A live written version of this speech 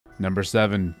Number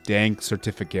 7. Dank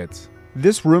Certificate.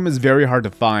 This room is very hard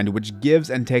to find, which gives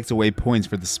and takes away points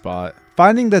for the spot.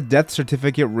 Finding the death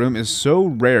certificate room is so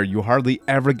rare you hardly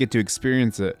ever get to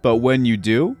experience it, but when you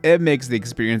do, it makes the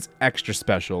experience extra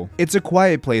special. It's a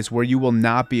quiet place where you will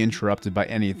not be interrupted by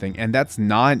anything, and that's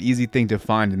not an easy thing to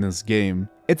find in this game.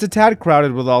 It's a tad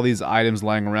crowded with all these items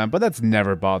lying around, but that's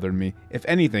never bothered me. If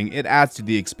anything, it adds to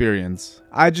the experience.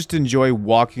 I just enjoy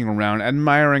walking around,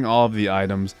 admiring all of the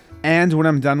items. And when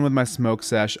I'm done with my smoke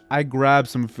sesh, I grab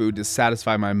some food to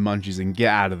satisfy my munchies and get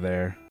out of there.